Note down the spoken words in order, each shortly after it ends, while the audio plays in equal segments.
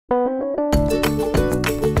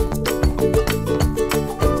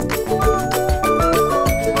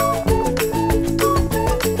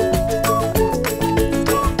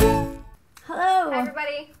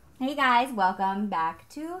welcome back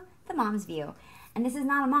to The Mom's View. And this is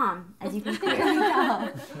not a mom, as you can clearly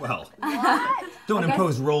tell. Well, don't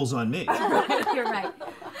impose roles on me. You're right.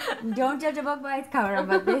 Don't judge a book by its cover,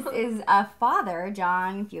 but this is a father,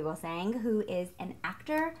 John Fugelsang, who is an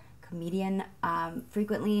actor, comedian,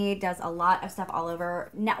 frequently does a lot of stuff all over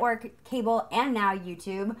network, cable, and now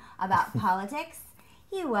YouTube about politics.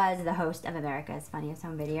 He was the host of America's Funniest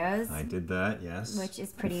Home Videos. I did that, yes. Which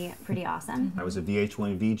is pretty awesome. I was a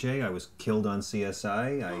VH1 VJ. I was killed on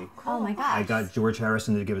CSI. Oh my gosh. I got George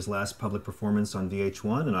Harrison to give his last public performance on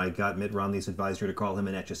VH1, and I got Mitt Romney's advisor to call him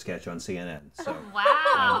an Etch-a-Sketch on CNN. So wow.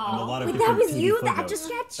 I'm a lot of Wait, different that was TV you, the footnotes.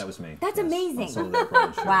 Etch-a-Sketch? That was me. That's amazing. Also that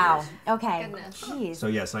Brian show, Wow. yes. Okay. Goodness. Jeez. So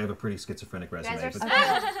yes, I have a pretty schizophrenic resume, You guys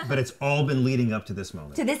are but it's all been leading up to this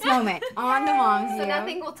moment. To this moment on The Mom's View. So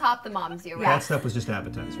nothing will top The Mom's View, right? That stuff was just appetizers.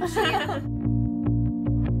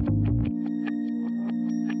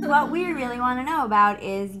 What we really want to know about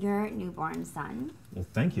is your newborn son. Well,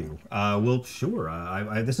 thank you. Well, sure.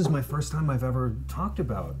 This is my first time I've ever talked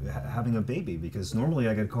about having a baby, because normally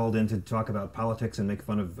I get called in to talk about politics and make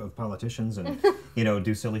fun of politicians and,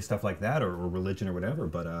 do silly stuff like that, or religion or whatever.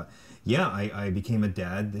 But yeah, I became a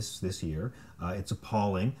dad this year. It's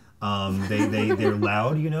appalling. They're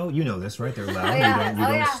loud, you know this, right? They're loud. You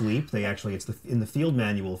don't sleep. They actually, it's in the field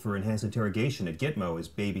manual for enhanced interrogation at Gitmo is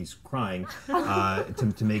babies crying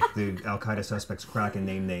to make the Al Qaeda suspects crack and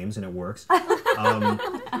name names, and it works.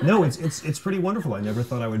 No, it's pretty wonderful. I never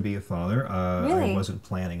thought I would be a father. Really? I wasn't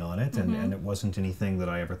planning on it, and it wasn't anything that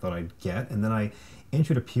I ever thought I'd get. And then I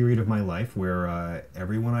entered a period of my life where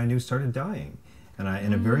everyone I knew started dying. And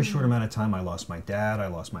in a very short amount of time, I lost my dad, I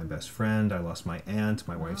lost my best friend, I lost my aunt,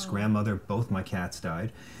 my wife's grandmother, both my cats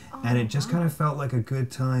died. And it just kind of felt like a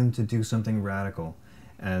good time to do something radical.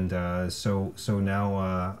 And so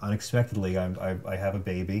now, unexpectedly, I have a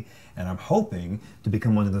baby, and I'm hoping to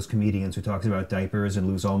become one of those comedians who talks about diapers and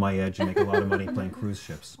lose all my edge and make a lot of money playing cruise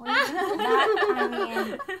ships.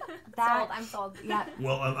 I'm sold. Yeah.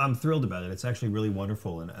 Well, I'm thrilled about it. It's actually really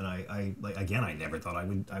wonderful, and I never thought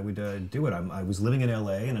I would do it. I was living in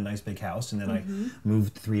LA in a nice big house, and then I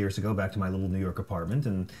moved 3 years ago back to my little New York apartment,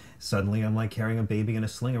 and suddenly I'm like carrying a baby in a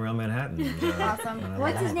sling around Manhattan. And, Awesome.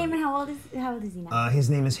 What's his name and how old is he now? His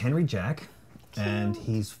name is Henry Jack, and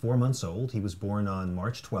he's 4 months old. He was born on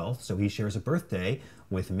March 12th, so he shares a birthday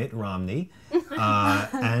with Mitt Romney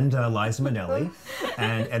and Liza Minnelli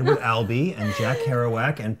and Edward Albee and Jack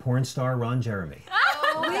Kerouac and porn star Ron Jeremy.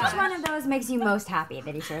 Which one of those makes you most happy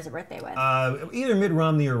that he shares a birthday with? Either Mitt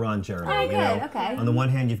Romney or Ron Jeremy. Oh, good, okay. On the one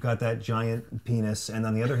hand, you've got that giant penis, and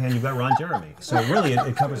on the other hand, you've got Ron Jeremy. So really,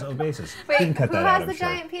 it covers all bases. Wait, you can cut who that has out, the I'm sure.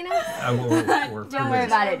 giant penis? Don't worry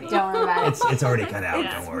about it. Don't worry about it. It's already cut out.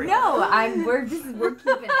 Don't worry. No, we're keeping this.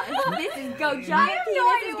 This is Go Giant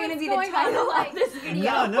Penis is going to be the title of this video.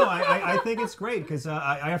 No, I think it's great because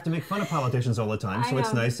I have to make fun of politicians all the time. So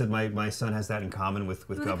it's nice that my son has that in common with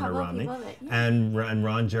Governor Romney. And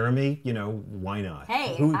Ron Jeremy, why not?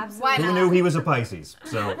 Hey, who absolutely. Who knew he was a Pisces?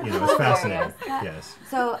 So, it's fascinating. Yes.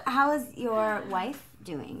 So how is your wife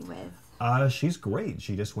doing with? She's great.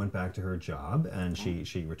 She just went back to her job, and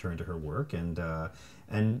she returned to her work, and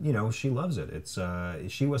she loves it. It's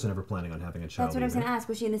she wasn't ever planning on having a child. That's what I was going to ask.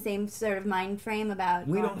 Was she in the same sort of mind frame about?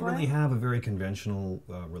 We don't really have a very conventional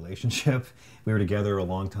relationship. We were together a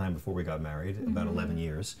long time before we got married, about 11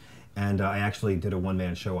 years. And I actually did a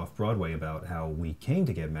one-man show off Broadway about how we came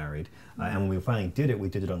to get married. And when we finally did it, we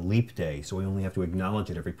did it on Leap Day, so we only have to acknowledge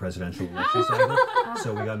it every presidential election cycle.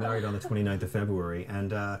 So we got married on the 29th of February,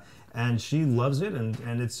 and she loves it,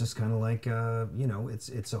 and it's just kind of like,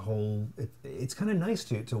 it's kind of nice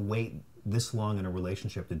to wait this long in a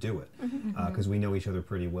relationship to do it, because we know each other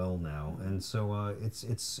pretty well now, and so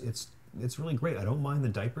it's really great. I don't mind the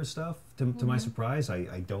diaper stuff. To my surprise,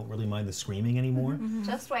 I don't really mind the screaming anymore.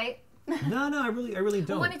 Just wait. No, I really don't.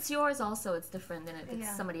 Well, when it's yours, also, it's different than if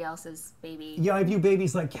it's somebody else's baby. Yeah, I view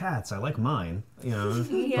babies like cats. I like mine,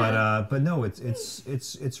 but no,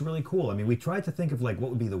 it's really cool. I mean, we tried to think of like what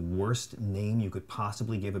would be the worst name you could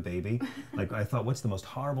possibly give a baby. Like I thought, what's the most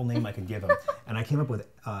horrible name I could give him? And I came up with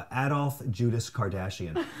Adolf Judas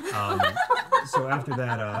Kardashian. So after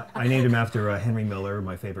that, I named him after Henry Miller,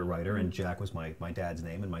 my favorite writer, and Jack was my dad's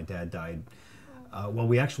name, and my dad died. Well,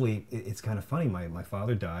 we actually, it's kind of funny, my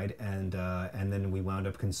father died, and then we wound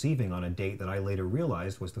up conceiving on a date that I later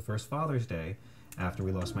realized was the first Father's Day after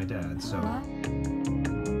we lost my dad, so.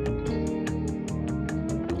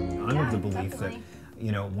 I'm of the belief that,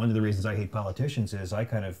 one of the reasons I hate politicians is I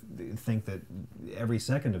kind of think that every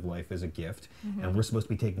second of life is a gift, and we're supposed to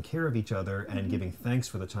be taking care of each other and giving thanks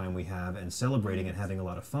for the time we have and celebrating and having a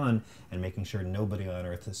lot of fun and making sure nobody on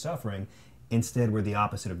earth is suffering. Instead, we're the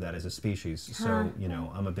opposite of that as a species. So, you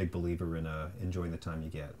know, I'm a big believer in enjoying the time you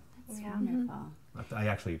get. That's wonderful. I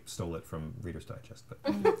actually stole it from Reader's Digest, but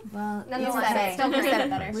Well, You said it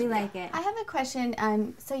better. we like it. I have a question.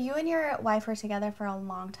 So you and your wife were together for a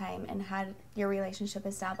long time and had your relationship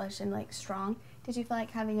established and like strong. Did you feel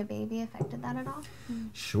like having a baby affected that at all?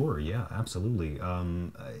 sure, yeah, absolutely.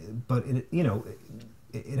 But you know,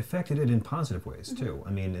 it affected it in positive ways too.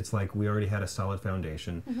 I mean, it's like we already had a solid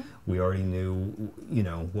foundation. We already knew, you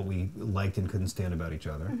know, what we liked and couldn't stand about each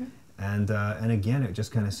other. And again, it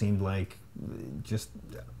just kind of seemed like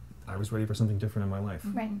I was ready for something different in my life.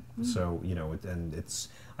 Right. So, you know,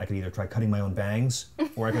 I could either try cutting my own bangs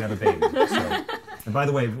or I could have a baby. So, and by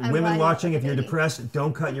the way, women watching, if you're depressed,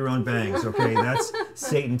 don't cut your own bangs, okay? That's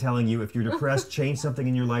Satan telling you, if you're depressed, change something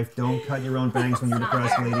in your life. Don't cut your own bangs when you're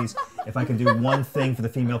depressed, ladies. If I can do one thing for the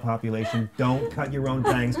female population, don't cut your own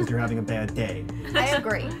bangs because you're having a bad day. I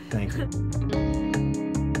agree. Thank you.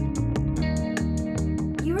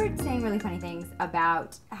 You were saying really funny things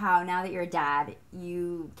about how now that you're a dad,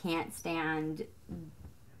 you can't stand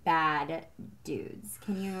bad dudes.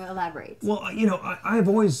 Can you elaborate? Well, you know, I've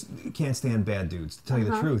always can't stand bad dudes, to tell you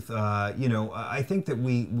the truth. You know, I think that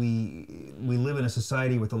we live in a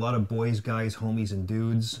society with a lot of boys, guys, homies, and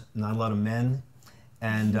dudes, not a lot of men.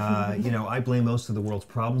 And, you know, I blame most of the world's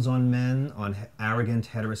problems on men, on arrogant,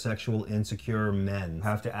 heterosexual, insecure men.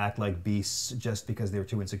 Have to act like beasts just because they're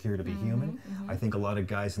too insecure to be human. I think a lot of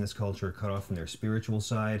guys in this culture are cut off from their spiritual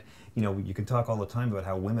side. You know, you can talk all the time about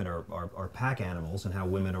how women are pack animals and how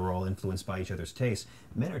women are all influenced by each other's tastes.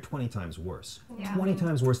 Men are 20 times worse. 20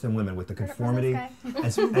 times worse than women with the conformity.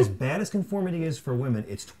 As bad as conformity is for women,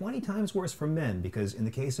 it's 20 times worse for men because in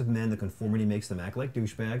the case of men, the conformity makes them act like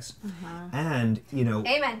douchebags. And, you know,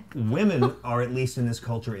 Amen. women are, at least in this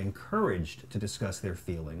culture, encouraged to discuss their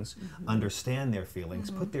feelings, understand their feelings,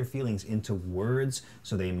 put their feelings into words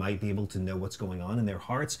so they might be able to know what's going on in their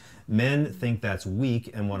hearts. Men think that's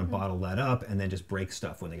weak and want to bottle that up and then just break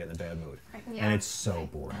stuff when they get in a bad mood. And it's so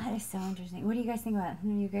boring. That is so interesting. What do you guys think about it? Do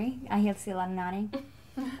you agree? I have to see a lot of nodding.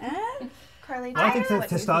 Carly, I think that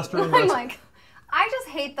testosterone... I'm like, I just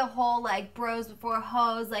hate the whole like bros before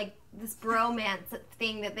hoes, like this bromance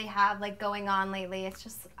thing that they have like going on lately. It's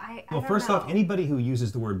just I Well, don't first know. off, anybody who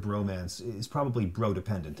uses the word bromance is probably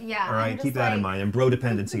bro-dependent. Yeah, All right, I'm keep just that in like- mind. And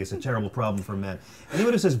bro-dependency is a terrible problem for men.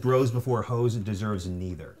 Anyone who says bros before hoes deserves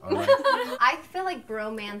neither. All right. I feel like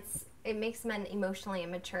bromance, it makes men emotionally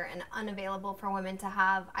immature and unavailable for women to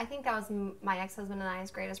have. I think that was my ex-husband and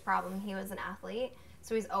I's greatest problem. He was an athlete,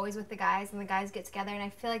 so he's always with the guys, and the guys get together, and I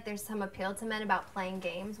feel like there's some appeal to men about playing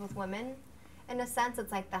games with women. In a sense,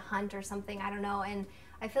 it's like the hunt or something, I don't know, and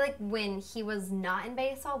I feel like when he was not in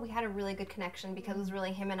baseball, we had a really good connection because it was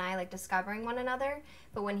really him and I like discovering one another,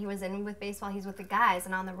 but when he was in with baseball, he's with the guys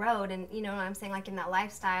and on the road, and you know what I'm saying, like in that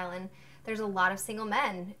lifestyle, and there's a lot of single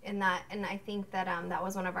men in that, and I think that that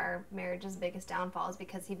was one of our marriage's biggest downfalls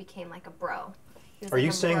because he became like a bro. He was Are like you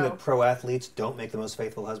a saying bro. that pro athletes don't make the most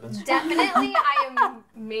faithful husbands? Definitely, I am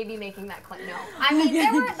maybe making that claim. No, I mean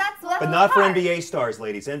there were that's But not for hard. NBA stars,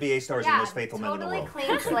 ladies. NBA stars are the most faithful men in the totally world.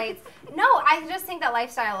 clean slates. No, I just think that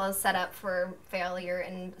lifestyle is set up for failure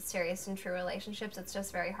in serious and true relationships. It's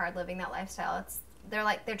just very hard living that lifestyle.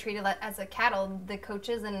 They're treated as a cattle. The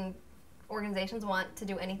coaches and organizations want to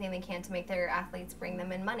do anything they can to make their athletes bring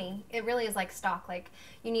them in money. It really is like stock. Like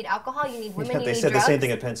you need alcohol, you need women, you They need said drugs. the same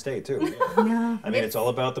thing at Penn State, too. No. I mean, it's all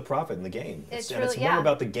about the profit in the game. It's And it's really- more yeah.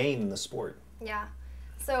 about the game than the sport. Yeah.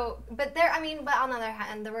 So, but on the other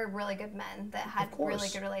hand, there were really good men that had Of course. really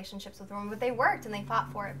good relationships with women, but they worked and they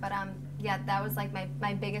fought for it. But yeah, that was like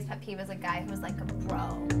my biggest pet peeve as a guy who was like a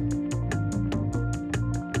bro.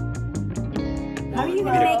 How are you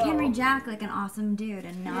going to make Henry Jack like an awesome dude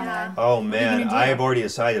and not a... Oh What are you man, gonna do? I have already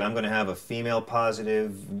decided I'm going to have a female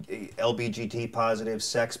positive, LBGT positive,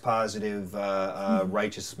 sex positive,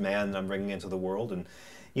 righteous man that I'm bringing into the world. And,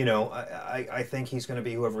 you know, I think he's going to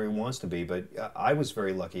be whoever he wants to be. But I was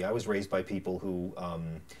very lucky. I was raised by people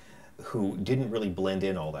who didn't really blend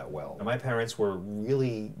in all that well. My parents were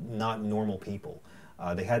really not normal people.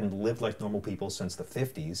 They hadn't lived like normal people since the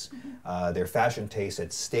 50s. Their fashion tastes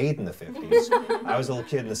had stayed in the 50s. I was a little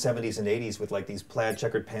kid in the 70s and 80s with like these plaid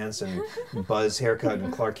checkered pants and buzz haircut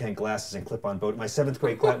and Clark Kent glasses and clip-on boat. My 7th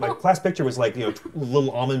grade class, my class picture was like, you know, little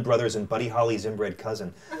Allman Brothers and Buddy Holly's inbred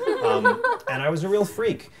cousin. And I was a real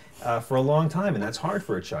freak for a long time, and that's hard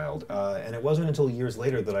for a child. And it wasn't until years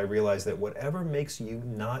later that I realized that whatever makes you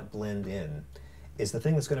not blend in is the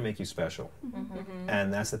thing that's going to make you special.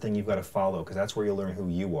 And that's the thing you've got to follow, because that's where you'll learn who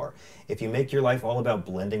you are. If you make your life all about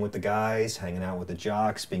blending with the guys, hanging out with the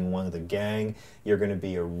jocks, being one of the gang, you're going to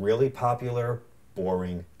be a really popular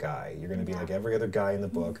boring guy. You're going to be like every other guy in the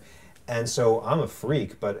book. And so I'm a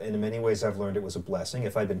freak, but in many ways I've learned it was a blessing.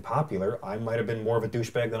 If I'd been popular, I might have been more of a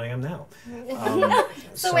douchebag than I am now.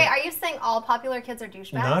 So wait, are you saying all popular kids are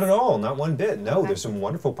douchebags? Not at all, not one bit. No, there's some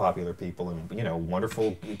wonderful popular people and, you know,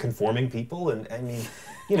 wonderful conforming people. And I mean,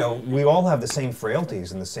 you know, we all have the same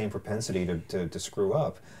frailties and the same propensity to screw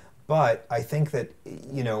up. But I think that,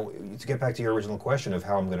 you know, to get back to your original question of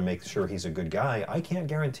how I'm going to make sure he's a good guy, I can't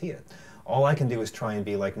guarantee it. All I can do is try and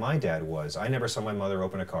be like my dad was. I never saw my mother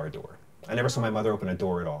open a car door. I never saw my mother open a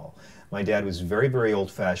door at all. My dad was very, very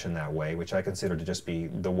old-fashioned that way, which I consider to just be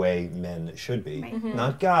the way men should be.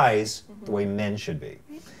 Not guys, the way men should be.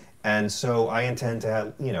 And so I intend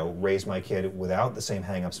to, you know, raise my kid without the same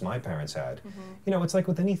hang-ups my parents had. You know, it's like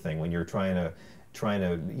with anything. When you're trying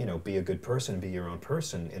to, you know, be a good person, be your own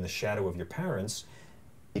person in the shadow of your parents,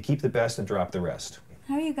 you keep the best and drop the rest.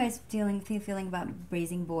 How are you guys feeling about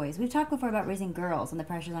raising boys? We've talked before about raising girls and the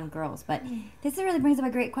pressures on girls, but this really brings up a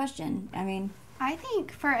great question. I mean, I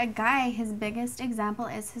think for a guy, his biggest example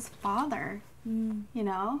is his father. You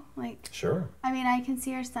know, like. Sure. I mean, I can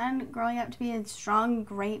see your son growing up to be a strong,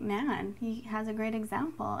 great man. He has a great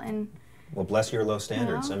example, and. Well, bless your low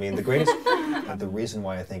standards. You know? I mean, the greatest, the reason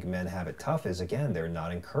why I think men have it tough is, again, they're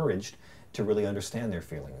not encouraged to really understand their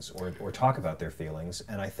feelings or talk about their feelings,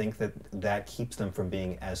 and I think that that keeps them from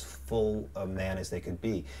being as full a man as they could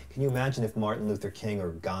be. Can you imagine if Martin Luther King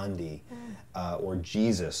or Gandhi or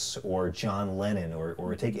Jesus or John Lennon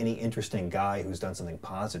or take any interesting guy who's done something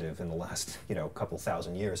positive in the last, you know, couple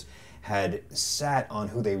thousand years, had sat on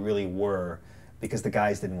who they really were because the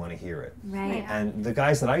guys didn't want to hear it. right. And the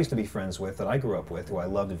guys that I used to be friends with, that I grew up with, who I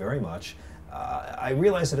loved very much, I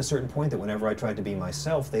realized at a certain point that whenever I tried to be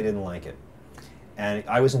myself, they didn't like it. And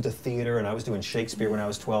I was into theater, and I was doing Shakespeare when I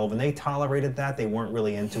was 12, and they tolerated that. They weren't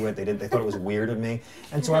really into it. They thought it was weird of me.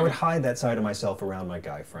 And so I would hide that side of myself around my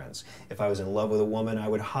guy friends. If I was in love with a woman, I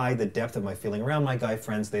would hide the depth of my feeling around my guy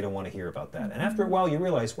friends. They don't want to hear about that. And after a while, you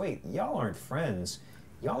realize, wait, y'all aren't friends.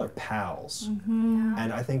 Y'all are pals.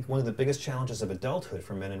 And I think one of the biggest challenges of adulthood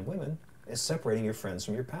for men and women is separating your friends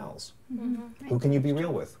from your pals. Who can you be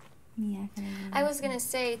real with? Yeah, I was gonna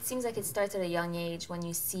say, it seems like it starts at a young age when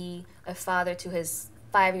you see a father to his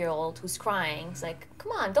 5-year-old who's crying. It's like,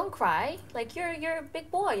 come on, don't cry. Like, you're a big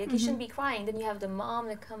boy. Like, you shouldn't be crying. Then you have the mom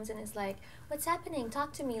that comes in and is like, what's happening?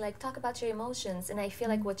 Talk to me. Like, talk about your emotions. And I feel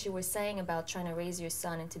like what you were saying about trying to raise your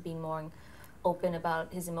son into being more open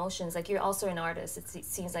about his emotions. Like, you're also an artist. It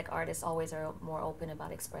seems like artists always are more open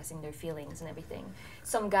about expressing their feelings and everything.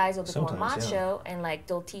 Some guys will be more macho and, like,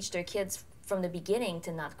 they'll teach their kids from the beginning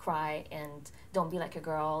to not cry and don't be like a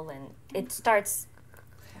girl, and it starts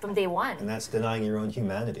from day one. And that's denying your own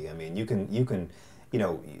humanity. I mean, you can, you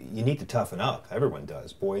know, you need to toughen up. Everyone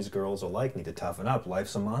does. Boys, girls alike need to toughen up.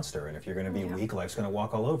 Life's a monster, and if you're going to be weak, life's going to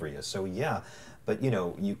walk all over you. So yeah, but you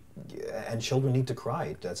know, and children need to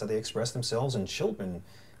cry. That's how they express themselves, and children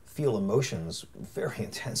feel emotions very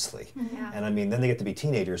intensely. And I mean, then they get to be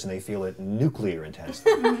teenagers and they feel it nuclear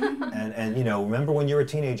intensely. and you know, remember when you're a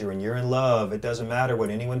teenager and you're in love, it doesn't matter what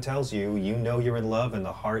anyone tells you, you know you're in love, and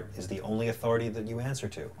the heart is the only authority that you answer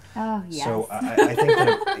to. Oh, yes. So I think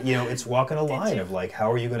that, you know, it's walking a line of like,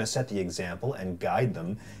 how are you going to set the example and guide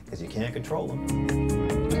them, because you can't control them.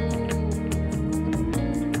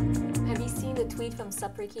 Have you seen the tweet from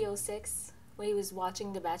Supricky06? Where he was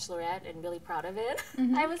watching The Bachelorette and really proud of it.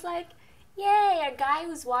 I was like, yay, a guy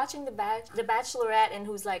who's watching The Bachelorette and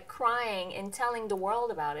who's like crying and telling the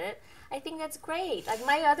world about it. I think that's great. Like,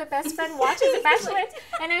 my other best friend watches The Bachelorette,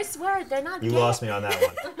 and I swear they're not You gay. lost me on that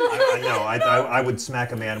one. I know. I would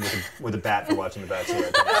smack a man with a bat for watching The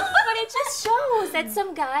Bachelorette. But it just shows that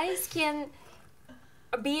some guys can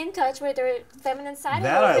be in touch with their feminine side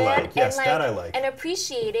That a I little bit, like. Yes, and that I like. and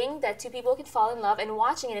appreciating that two people can fall in love and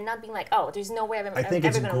watching it and not being like, oh, there's no way I'm I think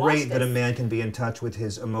ever it's gonna watch great that a this. man can be in touch with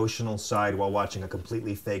his emotional side while watching a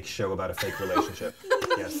completely fake show about a fake relationship.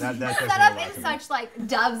 Yes, that does mean Set a up lot in to me. such like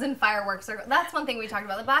doves and fireworks. That's one thing we talked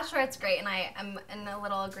about. The Bachelorette's great, and I am in a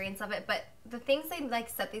little agreement of it. But the things they like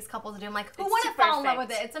set these couples to do, I'm like, who It's wouldn't too fall in love with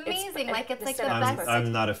perfect. it? It's amazing. It's like the setup best.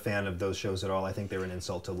 I'm not a fan of those shows at all. I think they're an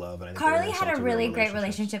insult to love. And I think they're an Carly insult had a to really real great relationships.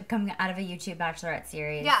 relationship coming out of a YouTube Bachelorette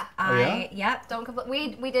series. Yeah. Yep. Don't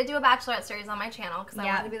we did do a Bachelorette series on my channel because I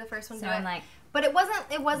wanted to be the first one to So do it. I'm like, But it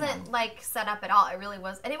wasn't like set up at all. It really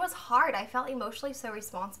was, and it was hard. I felt emotionally so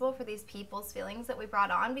responsible for these people's feelings that we brought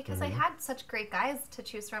on because I had such great guys to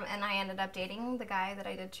choose from, and I ended up dating the guy that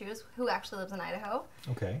I did choose, who actually lives in Idaho.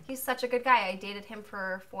 Okay. He's such a good guy. I dated him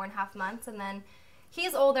for 4.5 months, and then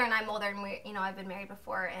he's older and I'm older, and I've been married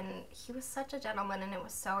before, and he was such a gentleman, and it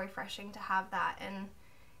was so refreshing to have that. And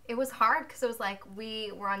it was hard because it was like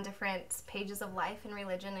we were on different pages of life and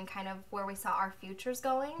religion and kind of where we saw our futures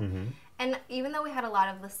going. And even though we had a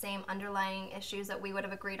lot of the same underlying issues that we would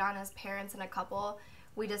have agreed on as parents and a couple,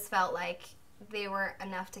 we just felt like they were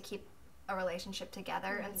enough to keep a relationship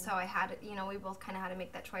together. And so I had, you know, we both kind of had to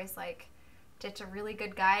make that choice, like ditch a really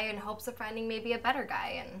good guy in hopes of finding maybe a better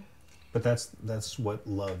guy. And But that's what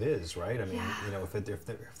love is, right? I mean, you know, if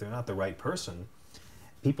they're not the right person,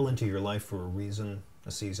 people enter your life for a reason,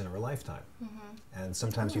 a season, or a lifetime. And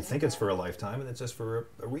sometimes you think it's for a lifetime, and it's just for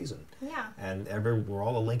a reason. yeah, And we're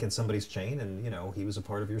all a link in somebody's chain, and, you know, he was a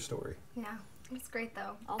part of your story. yeah, it's great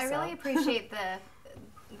though. Also- I really appreciate that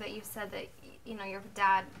you said that, you know, your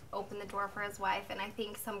dad opened the door for his wife, and I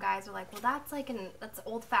think some guys are like, well, that's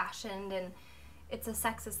old fashioned and it's a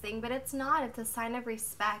sexist thing, but it's not. It's a sign of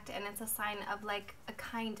respect, and it's a sign of like a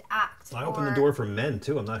kind act. I open the door for men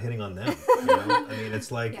too. I'm not hitting on them. You know? I mean,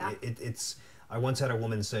 it's like it's. I once had a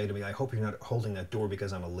woman say to me, "I hope you're not holding that door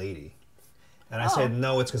because I'm a lady," and I said,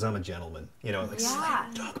 "No, it's because I'm a gentleman." You know, like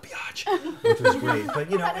slam dunk, biatch, which was great.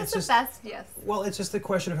 But you know, That it's is just the best. Yes. well, it's just the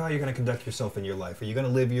question of how you're going to conduct yourself in your life. Are you going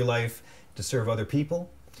to live your life to serve other people?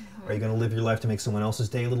 Are you going to live your life to make someone else's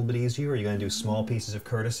day a little bit easier? Are you going to do small pieces of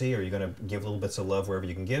courtesy? Are you going to give little bits of love wherever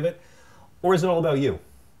you can give it? Or is it all about you?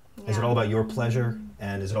 Is it all about your pleasure?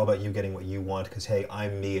 And is it all about you getting what you want? Because, hey,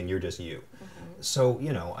 I'm me and you're just you. So,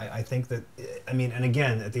 you know, I think that, I mean, and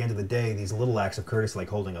again, at the end of the day, these little acts of courtesy, like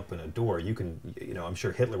holding up in a door, you can, you know, I'm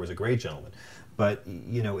sure Hitler was a great gentleman. But,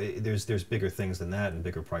 you know, there's bigger things than that and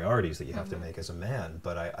bigger priorities that you have to make as a man.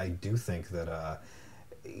 But I do think that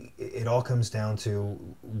it all comes down to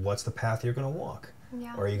what's the path you're going to walk.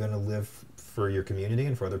 Yeah. Are you going to live for your community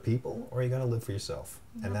and for other people, or are you going to live for yourself?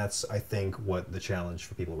 And that's, I think, what the challenge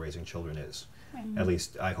for people raising children is. At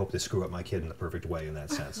least I hope to screw up my kid in the perfect way in that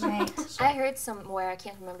sense. Right. So, I heard somewhere, I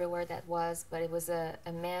can't remember where that was, but it was a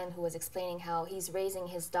man who was explaining how he's raising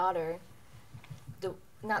his daughter,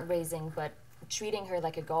 not raising, but treating her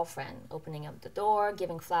like a girlfriend, opening up the door,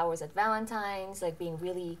 giving flowers at Valentine's, like being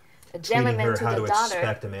really a treating gentleman her to how the to daughter.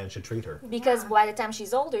 expect a man should treat her. Because by the time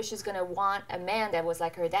she's older, she's going to want a man that was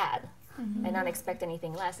like her dad and not expect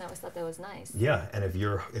anything less. And I always thought that was nice. Yeah, and if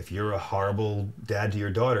you're a horrible dad to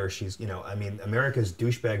your daughter, she's, you know, I mean, America's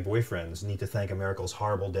douchebag boyfriends need to thank America's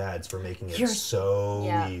horrible dads for making it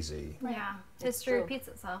so easy. Yeah. It's History true. repeats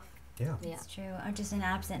itself. Yeah. Yeah. It's true. Or just an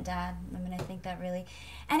absent dad. I mean, I think that really,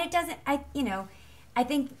 and it doesn't. I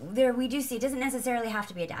think we do see it doesn't necessarily have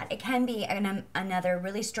to be a dad. It can be another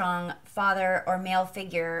really strong father or male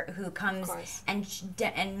figure who comes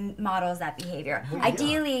and models that behavior. Well,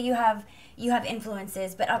 Ideally, you have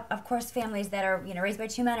influences, but of course, families that are raised by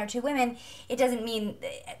two men or two women, it doesn't mean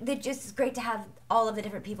that just it's great to have all of the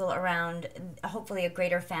different people around. Hopefully, a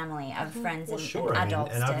greater family of friends Well, and, sure. and I mean,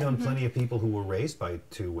 adults. and I've known plenty of people who were raised by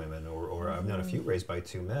two women, or I've known a few raised by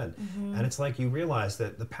two men, and it's like you realize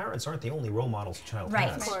that the parents aren't the only role models a child Right.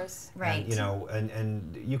 has. Of course. Right. And, you know,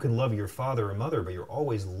 and you can love your father or mother, but you're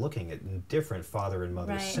always looking at different father and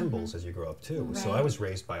mother Right. symbols as you grow up too. So Right. I was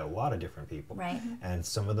raised by a lot of different people, Right. and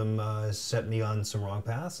some of them set me on some wrong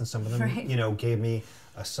paths, and some of them, Right. you know, gave me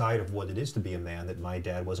a side of what it is to be a man that my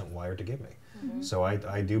dad wasn't wired to give me. So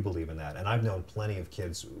I do believe in that, and I've known plenty of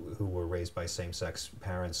kids who were raised by same-sex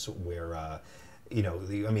parents where. You know,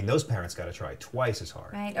 I mean, those parents got to try twice as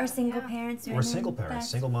hard. Right, or single parents. Or single parents.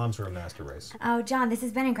 Single moms are a master race. Oh, John, this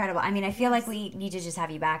has been incredible. I mean, I feel like we need to just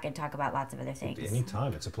have you back and talk about lots of other things.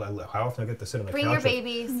 Anytime. It's a pleasure. How often I get to sit on the Bring couch your with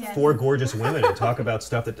babies. four gorgeous women and talk about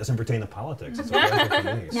stuff that doesn't pertain to politics. It's a pleasure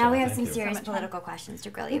for me. Now so we have thank some you. serious political questions to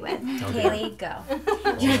grill you with. Okay. Kayli, go.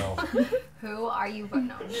 Oh, no. Who are you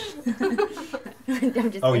voting on?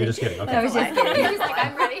 I'm just Oh, kidding. you're just kidding. Okay. I was just kidding. He's like,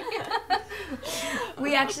 I'm ready.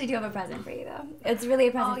 We actually do have a present for you, though. It's really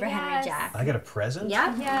a present Oh, for Henry yes. Jack. I got a present?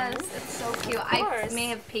 Yeah. Yes, it's so cute. I course. may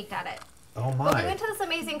have peeked at it. Oh, Well, we my. went to this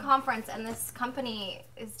amazing conference, and this company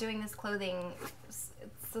is doing this clothing. It's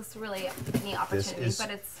this really neat opportunity, is- but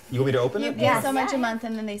it's You want me to open You it? pay Yes. so much a month,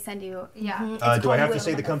 and then they send you. yeah. Do I have to called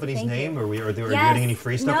say the Wittlebee. company's Thank you. name, or are you Yes. getting any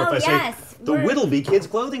free stuff No, if I yes. say the We're- Wittlebee Kids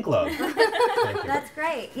Clothing Club? Thank you. That's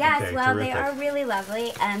great. Yes, Okay, well, they terrific. are really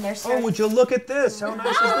lovely, and they're Oh, would you look at this? How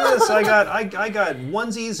nice is this? I got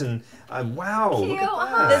onesies and wow, look Cute. at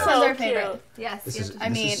that. This was So our cute. favorite. Yes. This you is, have to- I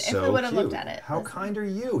this mean, is if we so would've looked cute. at it, How this- kind are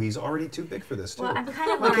you? He's already too big for this too. Well, I'm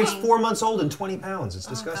kind of My kid's lying. 4 months old and 20 pounds. It's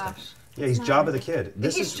disgusting. gosh. Yeah, he's Jabba the Kid.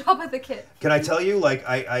 He's Jabba the Kid. Can I tell you? Like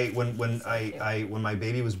when my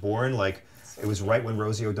baby was born, like It was right when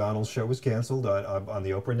Rosie O'Donnell's show was canceled on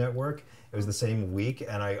the Oprah Network. It was the same week,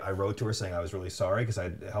 and I wrote to her saying I was really sorry because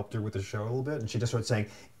I helped her with the show a little bit, and she just started saying,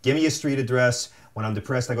 "Give me a street address. When I'm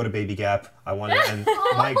depressed, I go to Baby Gap. I want it." And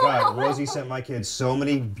my God, Rosie sent my kids so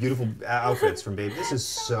many beautiful outfits from Baby. This is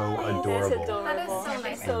so adorable. That is so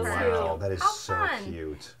nice. So of her. Wow, that is so fun.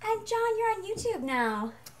 cute. And John, you're on YouTube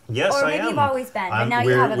now. Yes, Or I maybe am. you've always been, but now you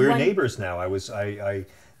have we're one- neighbors now.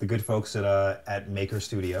 The good folks at Maker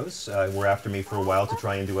Studios were after me for a while to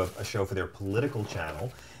try and do a show for their political channel.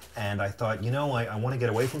 And I thought, I want to get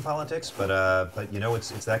away from politics, but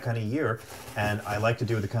it's that kind of year, and I like to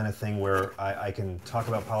do the kind of thing where I can talk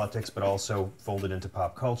about politics, but also fold it into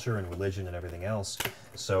pop culture and religion and everything else.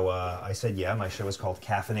 So I said, yeah, my show is called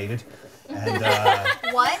Caffeinated, and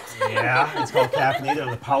What? yeah, it's called Caffeinated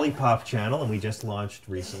on the Polypop channel, and we just launched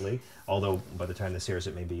recently. Although by the time this airs,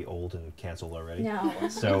 it may be old and canceled already. No.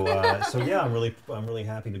 So yeah, I'm really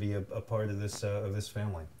happy to be a part of this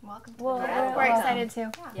family. Welcome to Well, the family. We're excited too.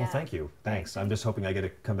 Yeah. Well, thank you. Thanks. I'm just hoping I get to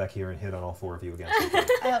come back here and hit on all four of you again.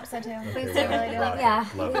 I hope so too. Please I really do. Yeah,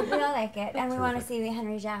 Love we it. all like it. And we want to Terrific. see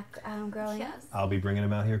Henry Jack growing up. Yes. I'll be bringing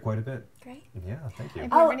him out here quite a bit. Great. Yeah, thank you.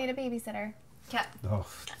 If you ever need a babysitter, Yeah. Oh,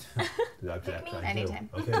 I do. Anytime.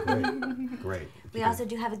 Okay, great. Great. We also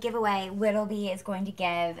do have a giveaway. Wittlebee is going to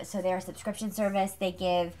give, so they're a subscription service. They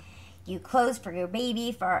give you clothes for your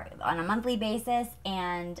baby on a monthly basis,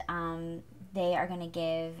 and they are going to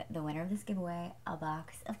give the winner of this giveaway a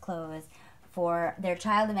box of clothes for their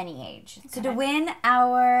child of any age. So to win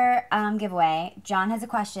our giveaway, John has a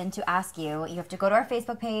question to ask you. You have to go to our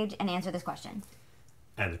Facebook page and answer this question.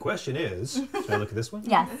 And the question is, should I look at this one?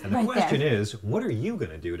 Yes, And the right question there. is, what are you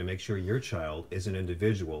going to do to make sure your child is an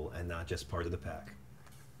individual and not just part of the pack?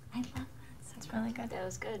 I love that. that's really good. That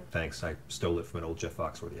was good. Thanks. I stole it from an old Jeff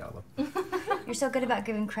Foxworthy album. You're so good about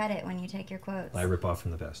giving credit when you take your quotes. I rip off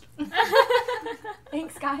from the best.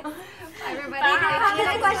 Thanks, guys. Bye, everybody.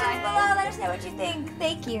 Comment the questions Bye. below. Let us know what you think.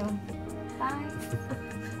 Thank you. Bye.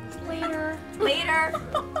 Later.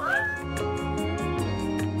 Later.